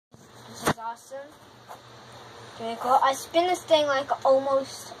awesome. Very cool. I spin this thing like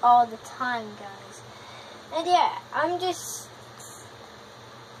almost all the time, guys. And yeah, I'm just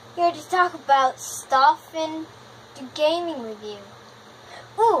here to talk about stuff and do gaming with you.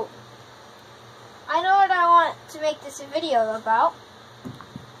 Ooh! I know what I want to make this a video about.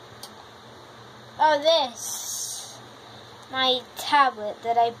 Oh, this. My tablet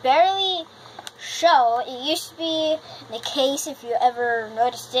that I barely show. It used to be in the case if you ever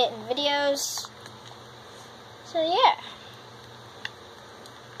noticed it in videos. So yeah.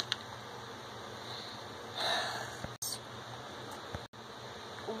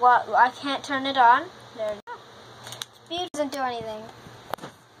 What? I can't turn it on. There. Speed doesn't do anything.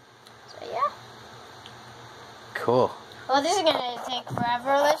 So yeah. Cool. Well, this is gonna take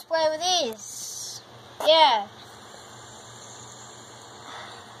forever. Let's play with these. Yeah.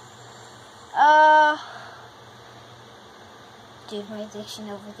 Dude, my addiction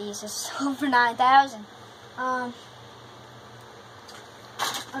over these is over 9,000. I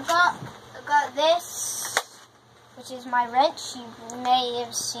got this, which is my wrench. You may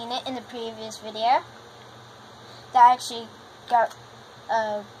have seen it in the previous video. That actually got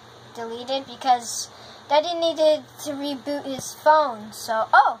deleted because Daddy needed to reboot his phone. So,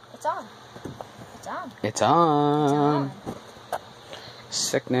 oh, it's on. It's on. It's on. It's on.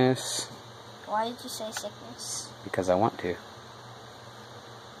 Sickness. Why did you say sickness? Because I want to.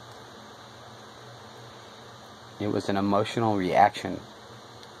 It was an emotional reaction.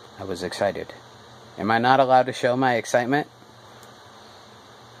 I was excited. Am I not allowed to show my excitement?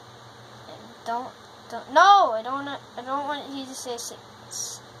 Don't. No, I don't want you to say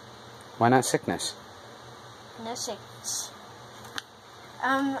sickness. Why not sickness? No sickness.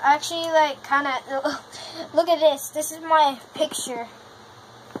 Actually, like, kind of. Look at this. This is my picture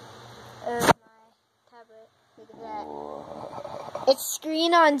of my tablet. Look at that. It's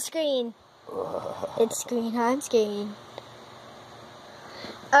screen on screen. It's screen on screen.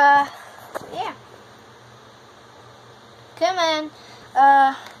 Yeah. Come on.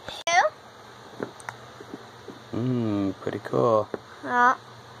 Pretty cool.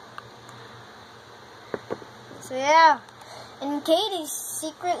 So yeah. And Katie's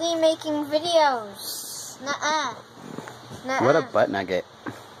secretly making videos. Nuh-uh. Nuh-uh. What a butt nugget.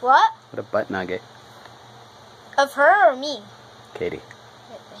 What? What a butt nugget. Of her or me? Katie.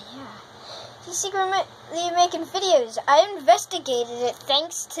 Yeah. She's secretly making videos. I investigated it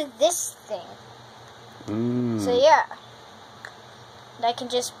thanks to this thing. So yeah. And I can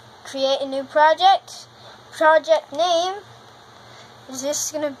just create a new project. Project name is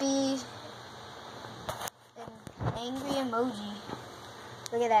just gonna be an angry emoji.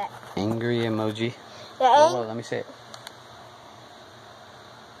 Look at that. Angry emoji. Yeah, Whoa, let me see it.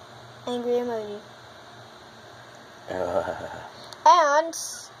 Angry emoji.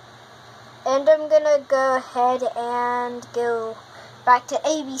 And I'm gonna go ahead and go back to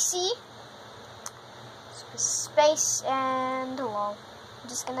ABC. Space and lol. I'm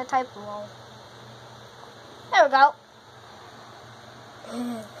just gonna type lol. There we go.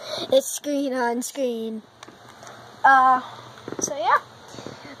 It's screen on screen. So yeah.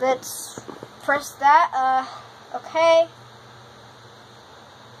 Let's press that. Okay.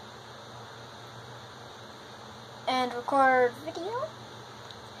 And record video.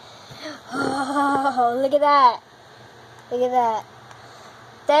 Oh, look at that. Look at that.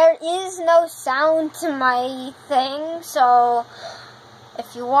 There is no sound to my thing, so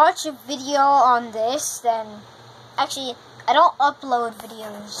if you watch a video on this, then actually I don't upload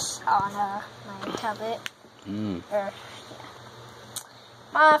videos on my tablet. Yeah.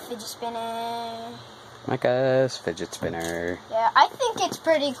 My fidget spinner. Micah's fidget spinner. Yeah, I think it's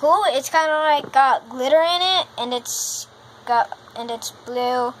pretty cool. It's kind of like got glitter in it, and it's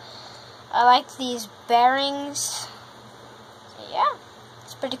blue. I like these bearings. So yeah,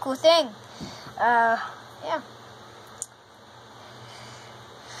 it's a pretty cool thing. Yeah.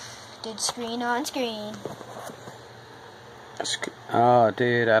 Did screen on screen. Oh,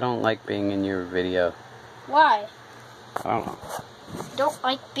 dude, I don't like being in your video. Why? I don't know. Don't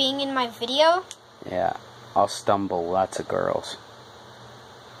like being in my video? Yeah, I'll stumble lots of girls.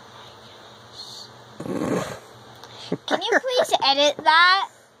 Can you please edit that?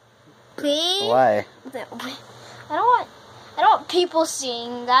 Please? Why? I don't want people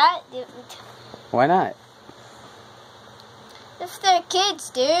seeing that. Why not? If they're kids,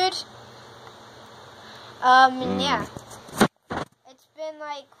 dude. Yeah. It's been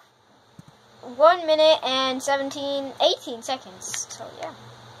like 1 minute and 18 seconds. So yeah.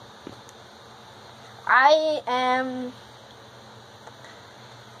 I am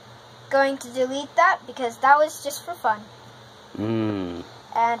going to delete that because that was just for fun.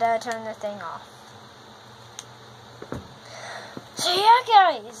 and turn the thing off. So yeah,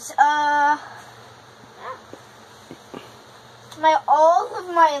 guys, all of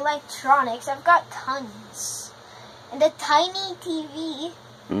my electronics, I've got tons, and a tiny TV.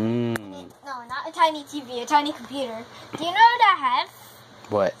 No, not a tiny TV, a tiny computer. Do you know what I have?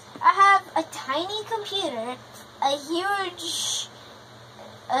 What? I have a tiny computer, a huge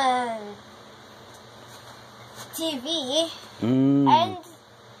TV, and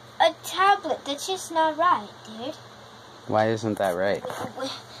a tablet. That's just not right, dude. Why isn't that right?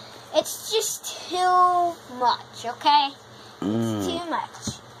 It's just too much, okay? It's too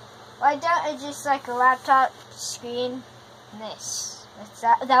much. Why don't I just like a laptop screen and this?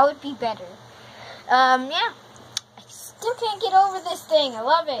 That would be better. Yeah. I still can't get over this thing. I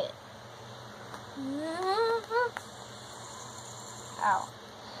love it. Ow.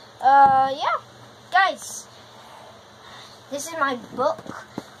 Yeah. Guys, this is my book.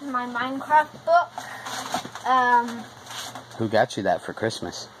 My Minecraft book. Who got you that for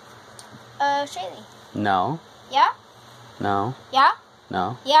Christmas? Shaylee. No. Yeah? No. Yeah?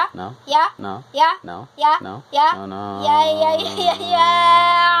 No. Yeah? No. Yeah? No. Yeah? No. Yeah? No. Yeah? No. No. Yeah.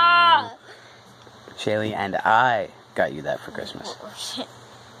 Shaylee and I got you that for Christmas.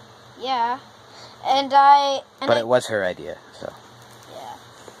 Yeah. But it was her idea, so.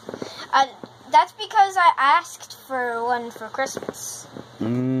 Yeah. That's because I asked for one for Christmas.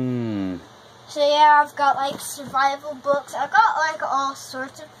 So yeah, I've got like survival books. I've got like all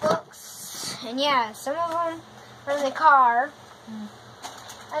sorts of books. And yeah, some of them are in the car.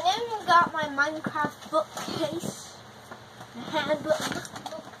 I even got my Minecraft bookcase.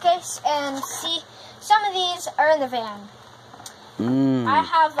 Bookcase. And see, some of these are in the van. I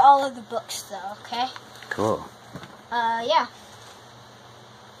have all of the books though, okay? Cool. Yeah.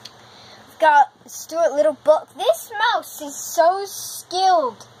 I've got Stuart Little book. This mouse is so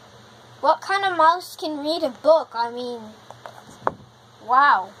skilled. What kind of mouse can read a book? I mean,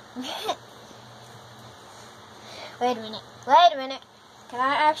 wow. Wait a minute. Can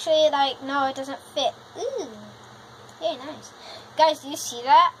I actually, like, no, it doesn't fit. Ooh, very nice. Guys, do you see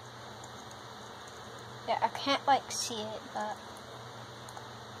that? Yeah, I can't, like, see it, but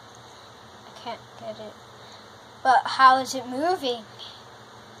I can't get it. But how is it moving?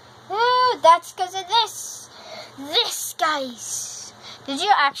 Ooh, that's because of this. This, guys. Did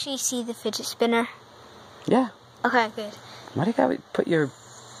you actually see the fidget spinner? Yeah. Okay, good. Why do you gotta put your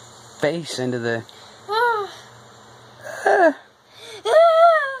face into the...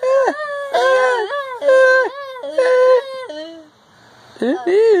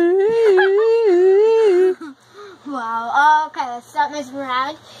 Wow. Okay, let's stop messing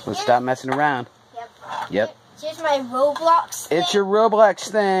around. Let's stop messing around. Yep. Here's my Roblox thing. It's your Roblox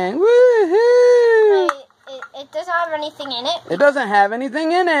thing. Woohoo! It doesn't have anything in it. It doesn't have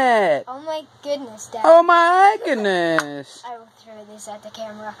anything in it. Oh my goodness, Dad. Oh my goodness. I will throw this at the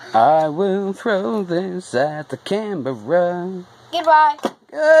camera. I will throw this at the camera. Goodbye.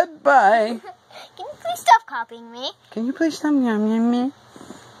 Goodbye. Can you please stop copying me? Can you please stop copying me?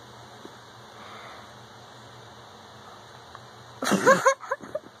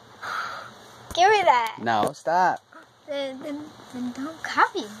 Give me that. No, stop. Then don't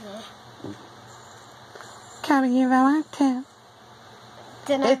copy me. Copy if I want to.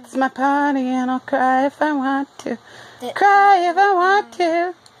 Then it's my party and I'll cry if I want to. Cry if I want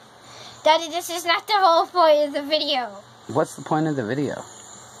to. Daddy, this is not the whole point of the video. What's the point of the video?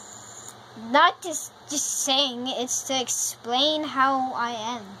 Not just saying, it's to explain how I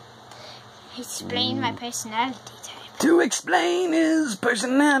am. Explain my personality type. To explain his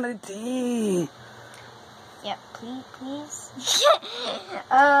personality. Yep, please.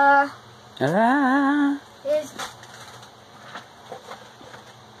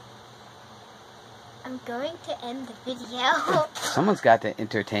 I'm going to end the video. Someone's got to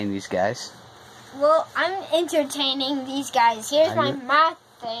entertain these guys. Well, I'm entertaining these guys. Here's my math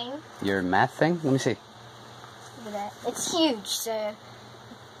thing. Your math thing? Let me see. Look at that. It's huge, so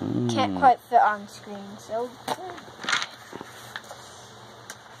can't quite fit on screen. So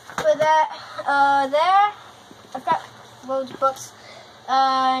for that, there, I've got loads of books.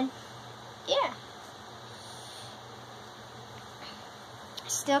 Yeah.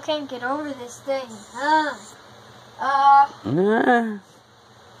 Still can't get over this thing.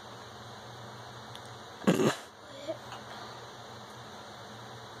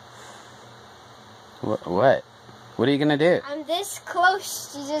 What? What are you gonna do? I'm this close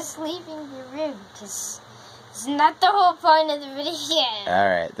to just leaving the room. It's not the whole point of the video.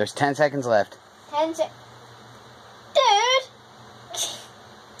 Alright, there's 10 seconds left. 10 seconds. Dude!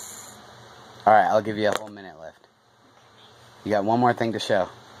 Alright, I'll give you a whole minute left. You got one more thing to show.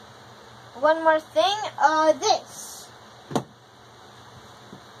 One more thing. This.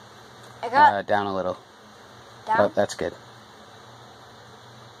 I got Down a little. down. Oh, that's good.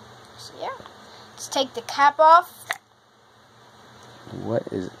 So yeah, let's take the cap off. What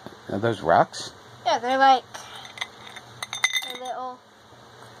is... Are those rocks? Yeah, they're like a little...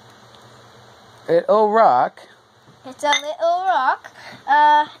 Little rock. It's a little rock.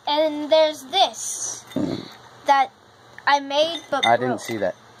 And there's this that I made but I broke. didn't see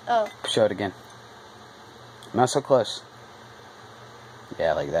that. Oh. Show it again. Not so close.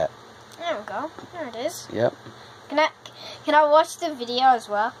 Yeah, like that. There we go. There it is. Yep. Can I watch the video as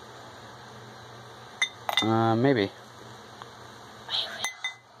well? Maybe.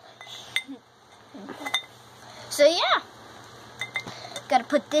 So yeah. Gotta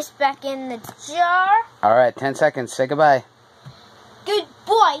put this back in the jar. Alright, 10 seconds. Say goodbye. Good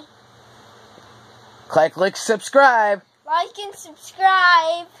boy. Click, subscribe. Like and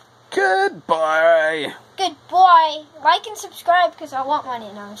subscribe. Goodbye. Good boy. Like and subscribe because I want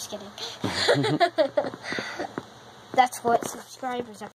money. No, I'm just kidding. That's what subscribers are